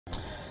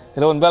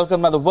Hello and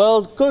welcome. Now, the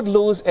world could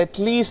lose at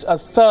least a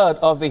third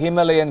of the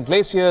Himalayan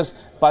glaciers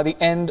by the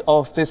end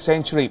of this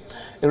century.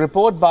 A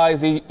report by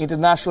the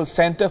International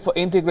Center for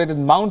Integrated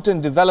Mountain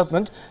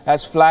Development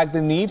has flagged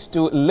the need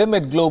to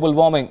limit global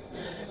warming.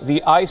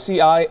 The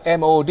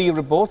ICIMOD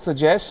report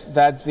suggests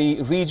that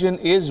the region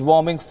is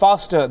warming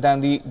faster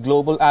than the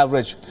global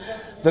average.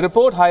 The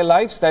report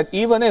highlights that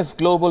even if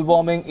global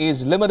warming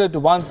is limited to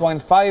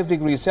 1.5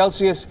 degrees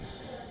Celsius,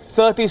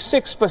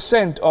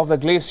 36% of the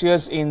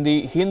glaciers in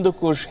the Hindu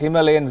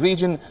Kush-Himalayan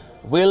region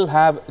will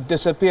have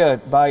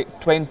disappeared by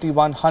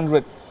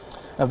 2100.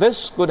 Now,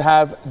 this could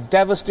have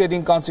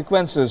devastating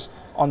consequences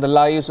on the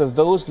lives of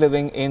those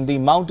living in the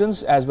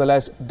mountains as well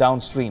as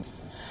downstream.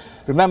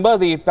 Remember,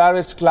 the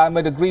Paris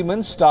Climate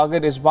Agreement's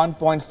target is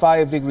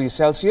 1.5 degrees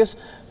Celsius.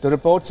 The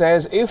report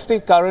says if the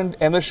current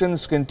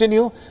emissions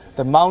continue,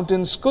 the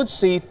mountains could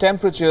see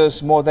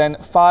temperatures more than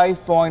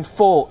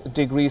 5.4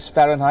 degrees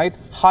Fahrenheit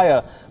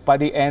higher by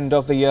the end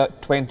of the year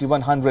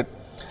 2100.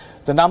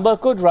 The number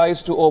could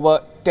rise to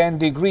over 10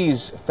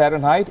 degrees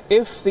Fahrenheit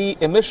if the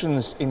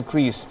emissions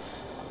increase.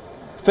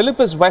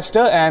 Philippus Wester,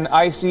 an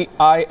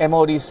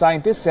ICIMOD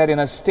scientist, said in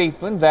a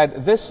statement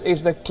that this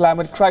is the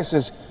climate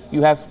crisis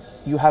you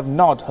have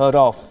not heard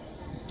of.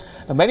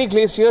 Now, many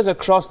glaciers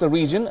across the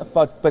region,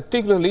 but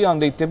particularly on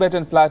the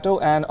Tibetan Plateau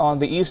and on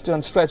the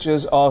eastern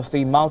stretches of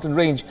the mountain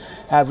range,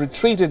 have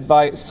retreated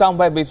by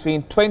somewhere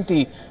between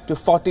 20 to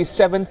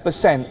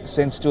 47%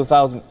 since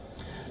 2000.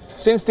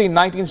 Since the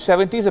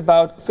 1970s,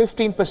 about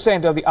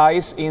 15% of the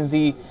ice in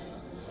the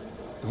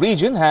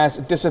region has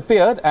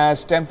disappeared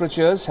as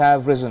temperatures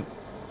have risen.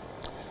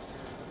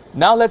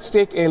 Now let's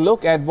take a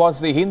look at what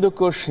the Hindu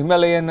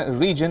Kush-Himalayan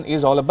region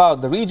is all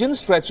about. The region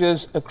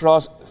stretches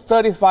across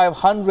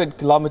 3,500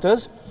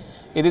 kilometers.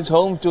 It is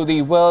home to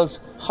the world's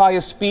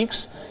highest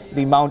peaks,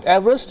 the Mount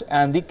Everest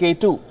and the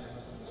K2.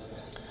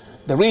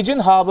 The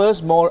region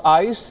harbors more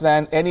ice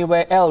than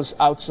anywhere else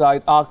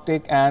outside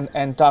Arctic and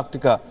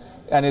Antarctica,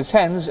 and is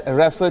hence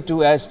referred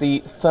to as the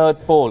third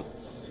pole.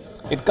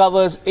 It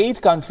covers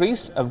 8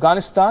 countries: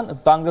 Afghanistan,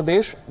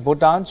 Bangladesh,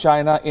 Bhutan,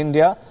 China,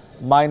 India,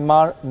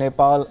 Myanmar,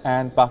 Nepal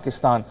and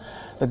Pakistan.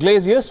 The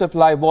glaciers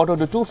supply water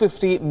to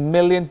 250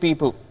 million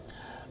people.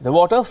 The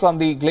water from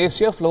the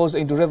glacier flows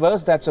into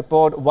rivers that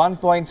support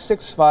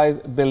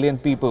 1.65 billion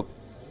people.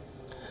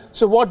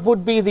 So what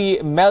would be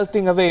the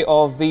melting away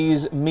of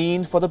these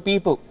mean for the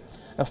people?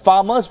 Now,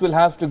 farmers will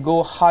have to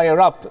go higher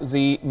up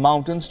the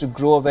mountains to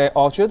grow their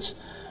orchards.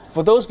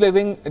 For those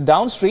living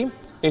downstream,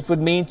 it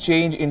would mean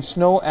change in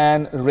snow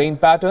and rain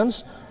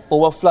patterns,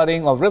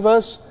 overflooding of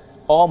rivers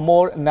or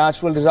more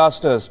natural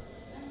disasters.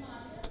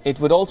 It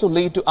would also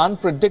lead to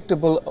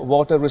unpredictable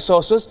water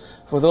resources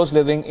for those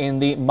living in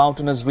the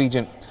mountainous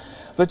region.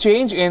 The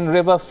change in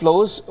river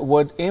flows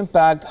would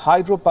impact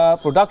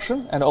hydropower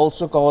production and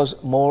also cause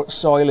more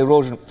soil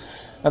erosion.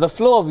 Now, the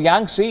flow of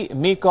Yangtze,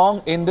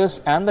 Mekong,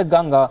 Indus and the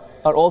Ganga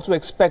are also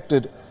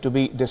expected to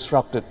be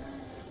disrupted.